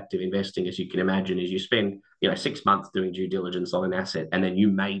problem with active investing, as you can imagine, is you spend 6 months doing due diligence on an asset and then you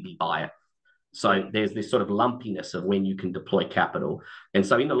maybe buy it. So there's this sort of lumpiness of when you can deploy capital. And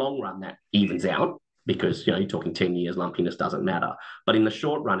so in the long run, that evens out because, you're talking 10 years, lumpiness doesn't matter. But in the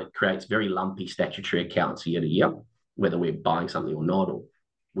short run, it creates very lumpy statutory accounts year to year, whether we're buying something or not, or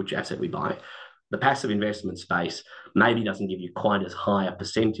which asset we buy. The passive investment space maybe doesn't give you quite as high a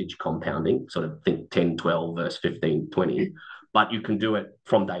percentage compounding, sort of think 10, 12 versus 15, 20, but you can do it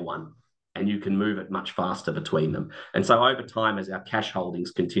from day one and you can move it much faster between them. And so over time, as our cash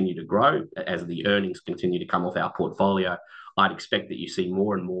holdings continue to grow, as the earnings continue to come off our portfolio, I'd expect that you see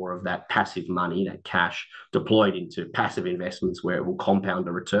more and more of that passive money, that cash, deployed into passive investments where it will compound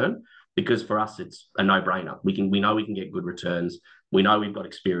a return. Because for us, it's a no-brainer. We know we can get good returns. We know we've got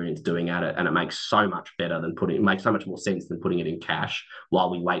experience doing at it, and it makes so much more sense than putting it in cash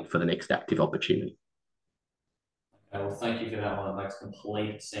while we wait for the next active opportunity. Okay, well, thank you for that one. It makes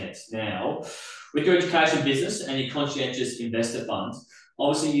complete sense. Now, with your education business and your conscientious investor funds,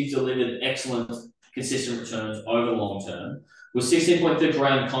 obviously you've delivered excellent, consistent returns over the long term, with 16.3 per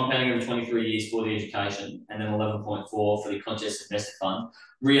annum compounding over 23 years for the education, and then 11.4 for the conscientious investor fund.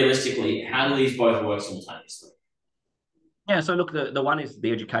 Realistically, how do these both work simultaneously? Yeah, so look, the one is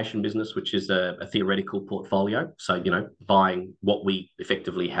the education business, which is a theoretical portfolio. So, buying what we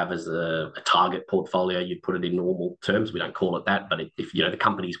effectively have as a target portfolio, you'd put it in normal terms. We don't call it that, but if the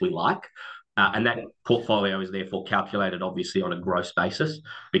companies we like. And that portfolio is therefore calculated, obviously, on a gross basis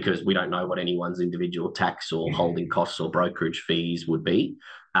because we don't know what anyone's individual tax or holding costs or brokerage fees would be.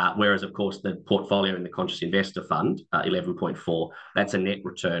 Whereas, of course, the portfolio in the Conscious Investor Fund, 11.4, that's a net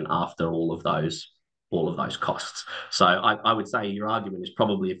return after all of those costs. So I would say your argument is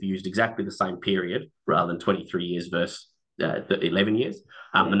probably if you used exactly the same period rather than 23 years versus 11 years,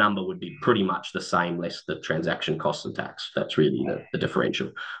 the number would be pretty much the same, less the transaction costs and tax. That's really the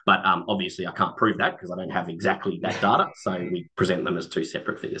differential. But obviously, I can't prove that because I don't have exactly that data. So we present them as two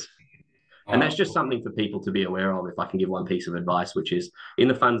separate figures. And that's just something for people to be aware of. If I can give one piece of advice, which is in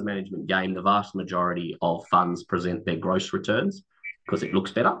the funds management game, the vast majority of funds present their gross returns because it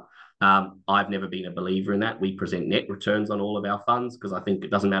looks better. I've never been a believer in that. We present net returns on all of our funds because I think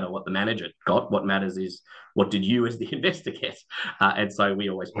it doesn't matter what the manager got. What matters is what did you as the investor get? And so we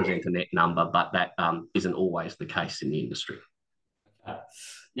always present a net number, but that isn't always the case in the industry. Okay.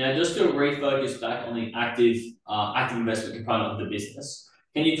 Now, just to refocus back on the active investment component of the business,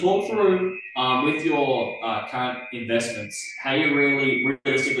 can you talk through with your current investments how you really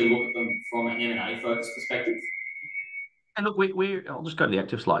realistically look at them from an M&A focus perspective? And look, I'll just go to the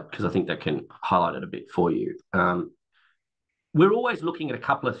active slide because I think that can highlight it a bit for you. We're always looking at a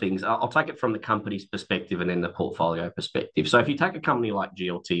couple of things. I'll take it from the company's perspective and then the portfolio perspective. So if you take a company like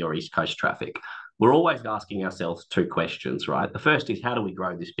GLT or East Coast Traffic, we're always asking ourselves two questions, right? The first is how do we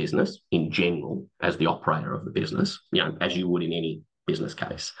grow this business in general as the operator of the business, as you would in any business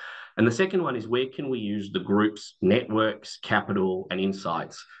case. And the second one is where can we use the group's networks, capital, and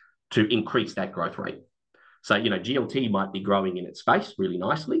insights to increase that growth rate? So, GLT might be growing in its space really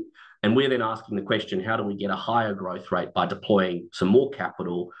nicely. And we're then asking the question, how do we get a higher growth rate by deploying some more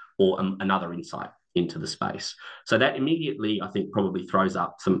capital or another insight into the space? So that immediately, I think, probably throws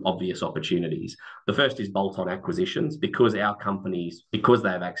up some obvious opportunities. The first is bolt-on acquisitions because our companies, because they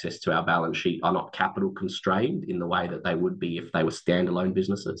have access to our balance sheet, are not capital constrained in the way that they would be if they were standalone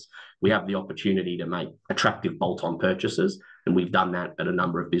businesses. We have the opportunity to make attractive bolt-on purchases, and we've done that at a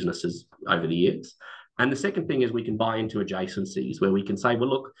number of businesses over the years. And the second thing is we can buy into adjacencies where we can say, well,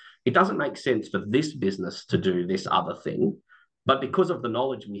 look, it doesn't make sense for this business to do this other thing, but because of the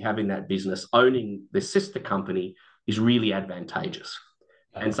knowledge we have in that business, owning the sister company is really advantageous.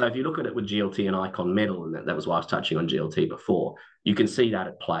 And so if you look at it with GLT and Icon Metal, and that was why I was touching on GLT before, you can see that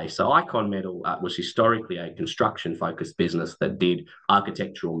at play. So Icon Metal was historically a construction-focused business that did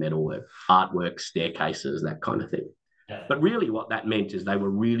architectural metalwork, artwork, staircases, that kind of thing. Yeah. But really what that meant is they were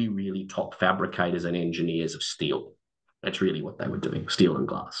really, really top fabricators and engineers of steel. That's really what they were doing, steel and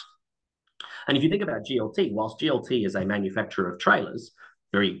glass. And if you think about GLT, whilst GLT is a manufacturer of trailers,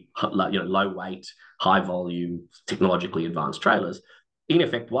 very low weight, high volume, technologically advanced trailers, in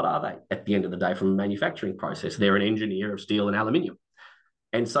effect, what are they at the end of the day from a manufacturing process? They're an engineer of steel and aluminium.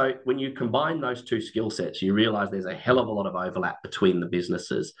 And so when you combine those two skill sets, you realize there's a hell of a lot of overlap between the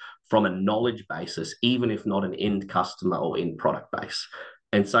businesses from a knowledge basis, even if not an end customer or end product base.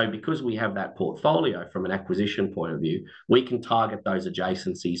 And so because we have that portfolio from an acquisition point of view, we can target those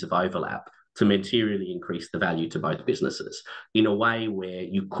adjacencies of overlap to materially increase the value to both businesses in a way where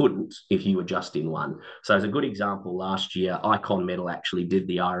you couldn't if you were just in one. So as a good example, last year, Icon Metal actually did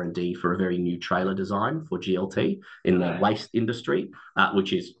the R&D for a very new trailer design for GLT in the waste industry,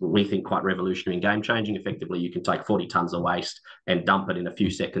 which is, we think, quite revolutionary and game-changing. Effectively, you can take 40 tons of waste and dump it in a few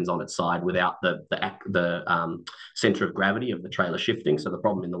seconds on its side without the center of gravity of the trailer shifting. So the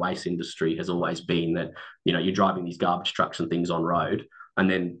problem in the waste industry has always been that, you're driving these garbage trucks and things on road, and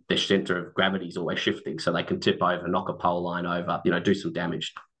then their center of gravity is always shifting, so they can tip over, knock a pole line over, do some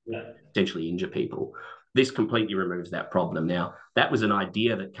damage, potentially injure people. This completely removes that problem. Now, that was an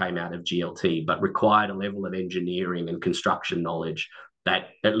idea that came out of GLT, but required a level of engineering and construction knowledge that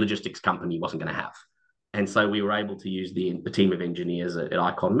a logistics company wasn't going to have. And so we were able to use the team of engineers at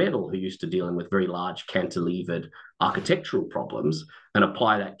Icon Metal, who used to dealing with very large cantilevered architectural problems, and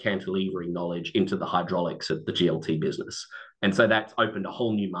apply that cantilevering knowledge into the hydraulics of the GLT business. And so that's opened a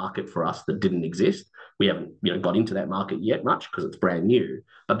whole new market for us that didn't exist. We haven't got into that market yet much because it's brand new,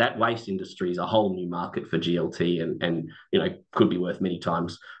 but that waste industry is a whole new market for GLT and could be worth many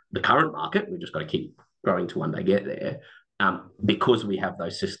times the current market. We've just got to keep growing to one day get there. Because we have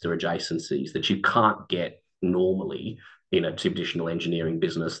those sister adjacencies that you can't get normally in a traditional engineering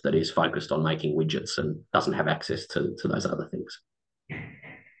business that is focused on making widgets and doesn't have access to those other things.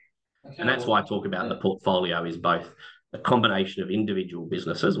 Okay, and that's why I talk about the portfolio is both a combination of individual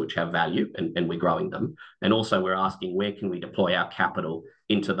businesses which have value and we're growing them. And also we're asking where can we deploy our capital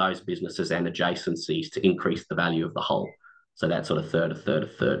into those businesses and adjacencies to increase the value of the whole. So that sort of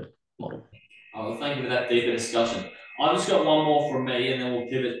third model. Oh, well, thank you for that deeper discussion. I've just got one more from me, and then we'll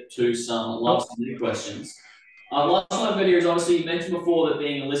pivot to some last minute questions. Last time video is obviously you mentioned before that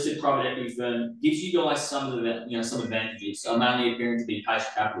being a listed private equity firm gives you guys some of the some advantages, mainly appearing to be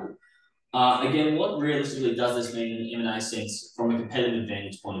patient capital. Again, what realistically does this mean in an M&A sense from a competitive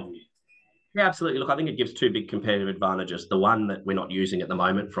advantage point of view? Yeah, absolutely. Look, I think it gives two big competitive advantages. The one that we're not using at the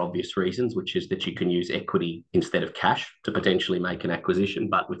moment for obvious reasons, which is that you can use equity instead of cash to potentially make an acquisition.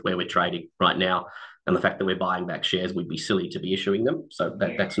 But with where we're trading right now and the fact that we're buying back shares, we'd be silly to be issuing them. So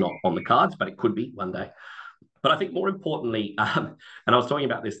that's not on the cards, but it could be one day. But I think more importantly, and I was talking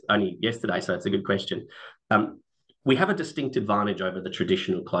about this only yesterday, so it's a good question. We have a distinct advantage over the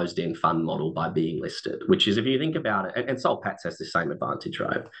traditional closed-end fund model by being listed, which is if you think about it, and Soul Patts has the same advantage,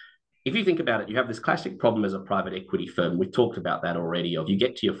 right? If you think about it, you have this classic problem as a private equity firm. We've talked about that already, of you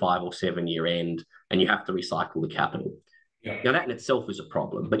get to your 5 or 7 year end and you have to recycle the capital. Yeah. Now, that in itself is a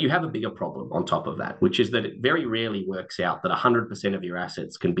problem, but you have a bigger problem on top of that, which is that it very rarely works out that 100% of your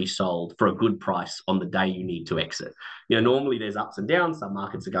assets can be sold for a good price on the day you need to exit. Normally there's ups and downs. Some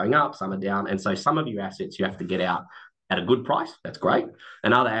markets are going up, some are down. And so some of your assets you have to get out at a good price. That's great.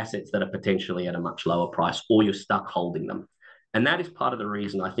 And other assets that are potentially at a much lower price, or you're stuck holding them. And that is part of the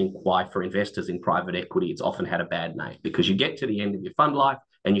reason, I think, why for investors in private equity, it's often had a bad name, because you get to the end of your fund life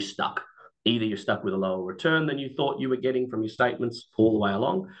and you're stuck. Either you're stuck with a lower return than you thought you were getting from your statements all the way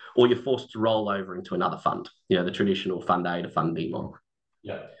along, or you're forced to roll over into another fund, the traditional fund A to fund B model.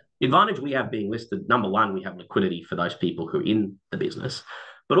 Yeah. The advantage we have being listed, number one, we have liquidity for those people who are in the business.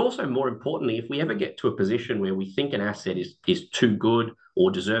 But also, more importantly, if we ever get to a position where we think an asset is too good or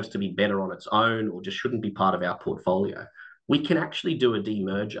deserves to be better on its own or just shouldn't be part of our portfolio, we can actually do a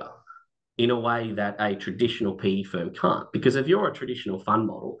demerger in a way that a traditional PE firm can't. Because if you're a traditional fund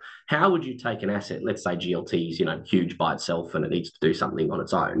model, how would you take an asset, let's say GLT's, huge by itself and it needs to do something on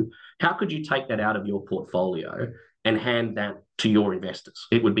its own. How could you take that out of your portfolio and hand that to your investors?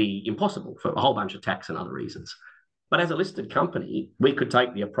 It would be impossible for a whole bunch of tax and other reasons. But as a listed company, we could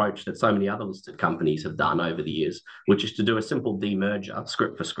take the approach that so many other listed companies have done over the years, which is to do a simple demerger,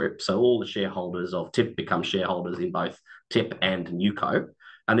 script for script. So all the shareholders of TIP become shareholders in both TIP and Newco.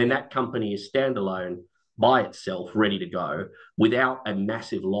 And then that company is standalone by itself, ready to go, without a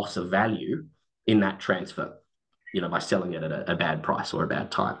massive loss of value in that transfer, by selling it at a bad price or a bad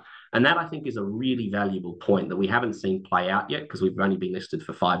time. And that, I think, is a really valuable point that we haven't seen play out yet because we've only been listed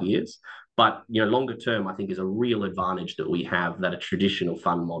for 5 years. But longer term, I think, is a real advantage that we have that a traditional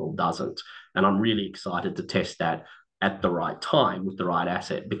fund model doesn't. And I'm really excited to test that at the right time with the right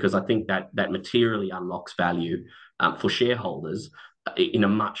asset, because I think that materially unlocks value for shareholders in a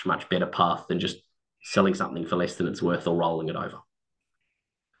much, much better path than just selling something for less than it's worth or rolling it over.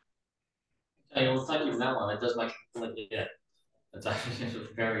 Okay, well, thank you for that one. It does make, yeah, that's actually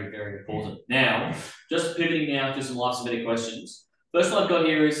very, very important. Now, just pivoting now to some last minute questions. First one I've got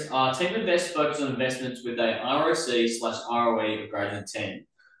here is Teaminvest focus on investments with a ROC/ROE of greater than 10,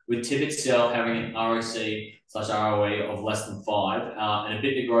 with TIP itself having an ROC/ROE of less than 5, and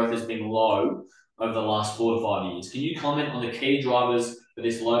EBITDA growth has been low over the last 4 to 5 years. Can you comment on the key drivers for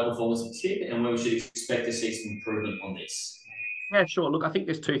this low performance of TIP and when we should expect to see some improvement on this? Yeah, sure. Look, I think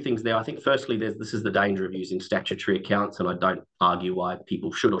there's two things there. I think firstly, this is the danger of using statutory accounts, and I don't argue why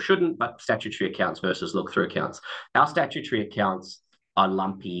people should or shouldn't, but statutory accounts versus look-through accounts. Our statutory accounts are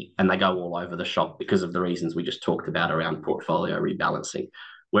lumpy and they go all over the shop because of the reasons we just talked about around portfolio rebalancing.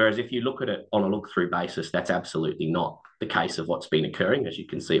 Whereas if you look at it on a look-through basis, that's absolutely not the case of what's been occurring, as you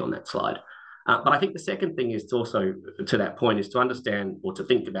can see on that slide. But I think the second thing is to also, to that point, is to understand or to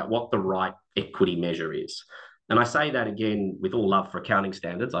think about what the right equity measure is. And I say that again with all love for accounting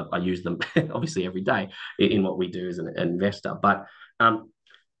standards. I use them obviously every day in what we do as an investor. But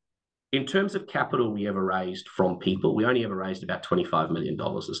in terms of capital we ever raised from people, we only ever raised about $25 million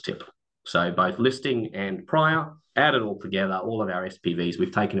as TIP. So both listing and prior, added all together, all of our SPVs,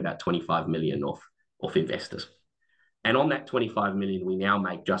 we've taken about 25 million off investors. And on that 25 million, we now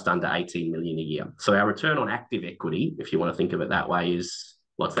make just under 18 million a year. So our return on active equity, if you want to think of it that way, is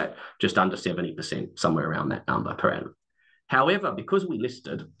what's that? Just under 70%, somewhere around that number per annum. However, because we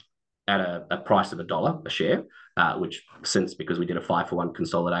listed at a price of $1 a share, which because we did a 5-for-1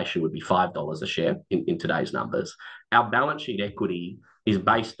 consolidation would be $5 a share in today's numbers, our balance sheet equity is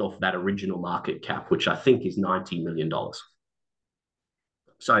based off that original market cap, which I think is $90 million.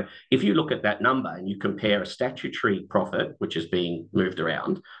 So if you look at that number and you compare a statutory profit, which is being moved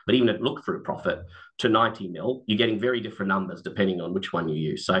around, but even a look-through profit to 90 mil, you're getting very different numbers depending on which one you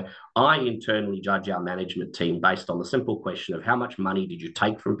use. So I internally judge our management team based on the simple question of how much money did you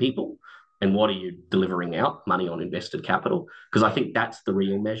take from people and what are you delivering out, money on invested capital? Because I think that's the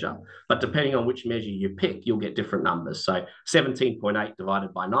real measure. But depending on which measure you pick, you'll get different numbers. So 17.8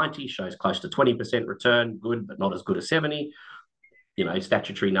 divided by 90 shows close to 20% return, good, but not as good as 70.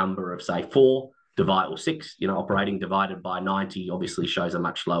 Statutory number of say 4 or 6, operating divided by 90 obviously shows a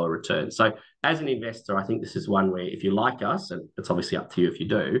much lower return. So as an investor, I think this is one where if you like us, and it's obviously up to you if you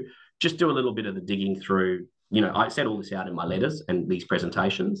do, just do a little bit of the digging through. I set all this out in my letters and these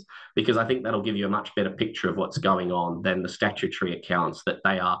presentations because I think that'll give you a much better picture of what's going on than the statutory accounts, that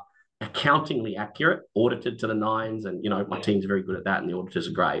they are accountingly accurate, audited to the nines, and my team's very good at that and the auditors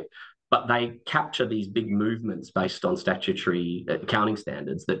are great. But they capture these big movements based on statutory accounting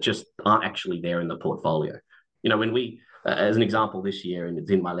standards that just aren't actually there in the portfolio. When we, as an example this year, and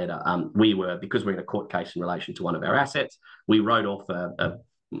it's in my letter, because we're in a court case in relation to one of our assets, we wrote off about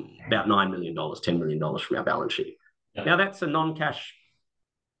 $9 million, $10 million from our balance sheet. Yep. Now that's a non-cash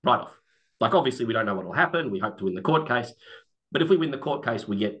write-off. Obviously we don't know what will happen. We hope to win the court case. But if we win the court case,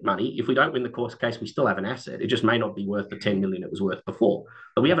 we get money. If we don't win the court case, we still have an asset. It just may not be worth the 10 million it was worth before.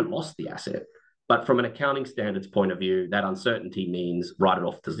 But we haven't lost the asset. But from an accounting standards point of view, that uncertainty means write it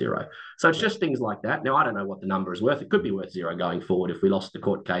off to zero. So it's just things like that. Now, I don't know what the number is worth. It could be worth zero going forward if we lost the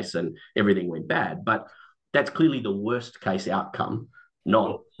court case and everything went bad. But that's clearly the worst case outcome,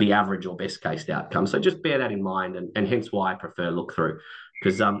 not the average or best case outcome. So just bear that in mind, and hence why I prefer look through,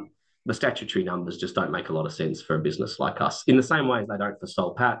 because the statutory numbers just don't make a lot of sense for a business like us, in the same way as they don't for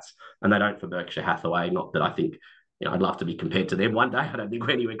Soul Patts and they don't for Berkshire Hathaway. Not that I think, I'd love to be compared to them one day. I don't think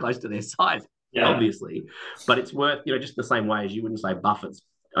we're anywhere close to their size, obviously. But it's worth, just the same way as you wouldn't say Buffett's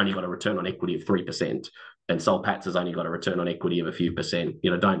only got a return on equity of 3% and Soul Patts has only got a return on equity of a few percent.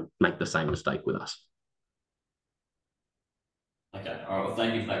 Don't make the same mistake with us. Okay, all right. Well,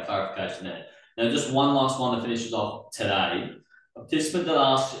 thank you for that clarification there. Now, just one last one to finish us off today. A participant that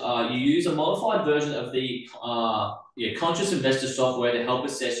asks, you use a modified version of the Conscious Investor software to help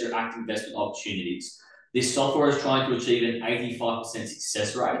assess your active investment opportunities. This software is trying to achieve an 85%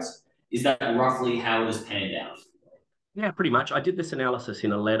 success rate. Is that roughly how it has panned out? Yeah, pretty much. I did this analysis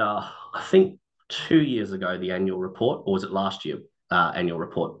in a letter, I think 2 years ago, the annual report, or was it last year? Annual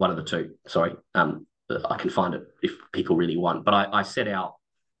report, one of the two. Sorry. I can find it if people really want. But I set out,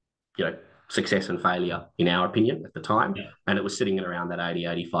 success and failure in our opinion at the time, and it was sitting at around that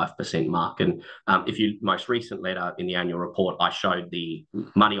 80-85% mark. And if you most recent letter in the annual report, I showed the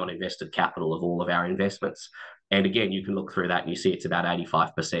money on invested capital of all of our investments, and again you can look through that and you see it's about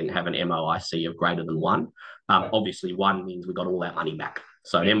 85% have an MOIC of greater than 1. Obviously 1 means we got all that money back,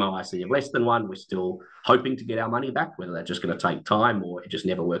 So an MOIC of less than 1, we're still hoping to get our money back, whether that's just going to take time or it just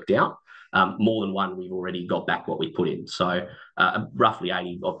never worked out. More than 1, we've already got back what we put in. So roughly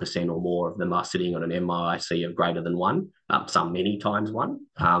 80% or more of them are sitting on an MOIC of greater than 1, some many times 1.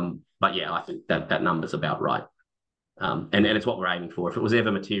 But yeah, I think that number's about right. And it's what we're aiming for. If it was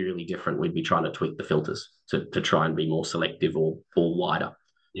ever materially different, we'd be trying to tweak the filters to try and be more selective or wider.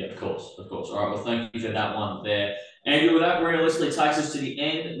 Yeah, of course, of course. All right, well, thank you for that one there. Andrew, well, that realistically takes us to the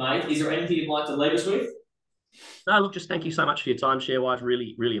end, mate. Is there anything you'd like to leave us with? No, look, just thank you so much for your time, Sharewise.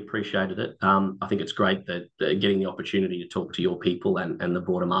 Really, really appreciated it. I think it's great that getting the opportunity to talk to your people and the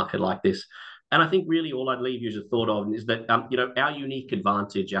broader market like this. And I think really all I'd leave you as a thought of is that, our unique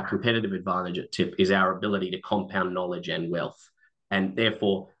advantage, our competitive advantage at TIP is our ability to compound knowledge and wealth. And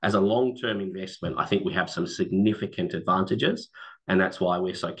therefore, as a long-term investment, I think we have some significant advantages. And that's why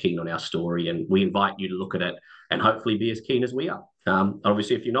we're so keen on our story. And we invite you to look at it and hopefully be as keen as we are.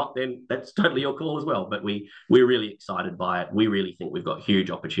 Obviously, if you're not, then that's totally your call as well. But we're really excited by it. We really think we've got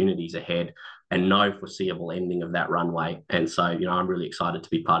huge opportunities ahead and no foreseeable ending of that runway. And so, I'm really excited to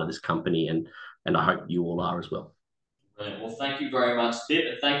be part of this company, and I hope you all are as well. Brilliant. Well, thank you very much, Tip,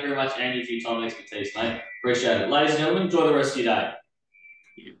 and thank you very much, Andrew, for your time and expertise, mate. Appreciate it. Ladies and gentlemen, enjoy the rest of your day.